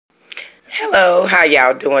Hello, how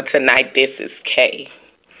y'all doing tonight? This is Kay.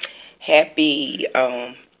 Happy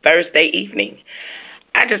Thursday evening.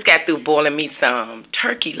 I just got through boiling me some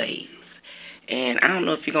turkey legs. And I don't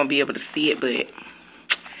know if you're going to be able to see it, but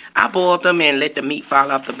I boiled them and let the meat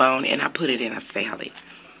fall off the bone, and I put it in a salad.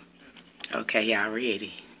 Okay, y'all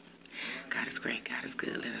ready? God is great. God is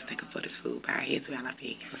good. Let us thank Him for this food. By our heads, while our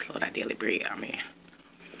feet. Let's Lord our daily bread. Amen.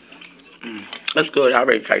 That's good. I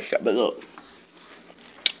already tasted it, but look.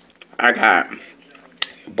 I got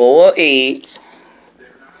boiled eggs.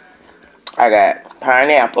 I got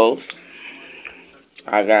pineapples.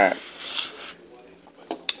 I got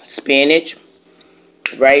spinach,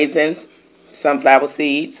 raisins, sunflower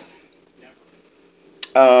seeds,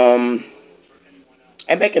 and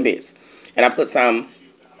bacon bits. And I put some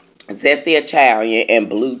zesty Italian and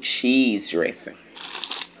blue cheese dressing.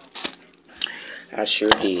 I sure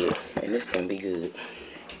did. And it's going to be good.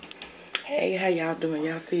 Hey, how y'all doing?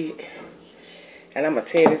 Y'all see it? And I'm going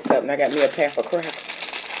to tell you something. I got me a pack of crackers.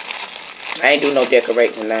 I ain't do no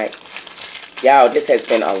decorating tonight. Y'all, this has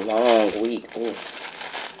been a long week. Ooh.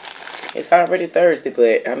 It's already Thursday,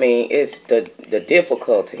 but, I mean, it's the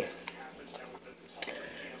difficulty.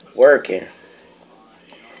 Working.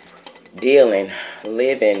 Dealing.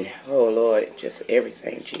 Living. Oh, Lord. Just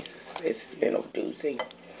everything, Jesus. It's been a doozy.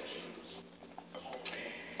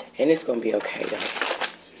 And it's going to be okay, though.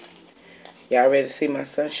 Y'all ready to see my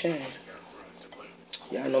sunshine?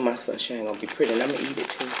 Y'all know my sunshine going to be pretty, and I'm going to eat it,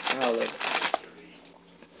 too. All of it.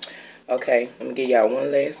 Okay, let me give y'all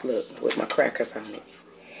one last look with my crackers on it.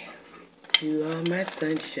 You are my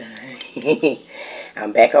sunshine.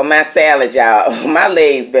 I'm back on my salad, y'all. My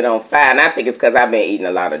legs been on fire, and I think it's because I've been eating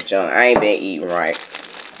a lot of junk. I ain't been eating right.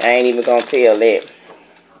 I ain't even going to tell that.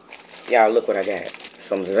 Y'all, look what I got.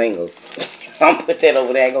 Some zingers. I'm going to put that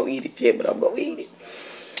over there. I ain't going to eat it yet, but I'm going to eat it.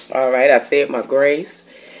 All right, I said my grace.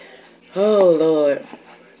 Oh, Lord.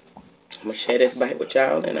 I'm going to share this bite with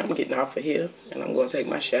y'all, and I'm getting off of here. And I'm going to take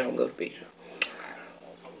my shower and go to bed.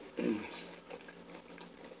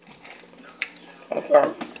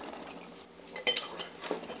 Okay.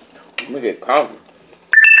 Let me get coffee.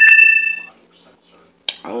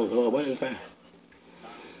 Oh, Lord, what is that?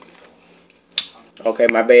 Okay,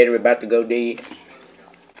 my battery about to go dead.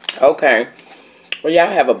 Okay. Well,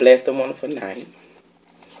 y'all have a blessed and wonderful night.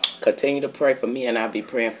 Continue to pray for me, and I'll be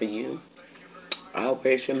praying for you.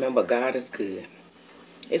 Always remember, God is good.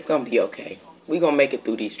 It's going to be okay. We're going to make it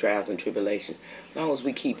through these trials and tribulations. As long as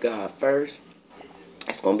we keep God first,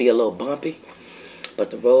 it's going to be a little bumpy,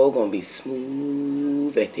 but the road going to be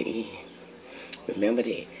smooth at the end. Remember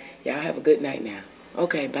that. Y'all have a good night now.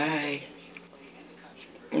 Okay, bye.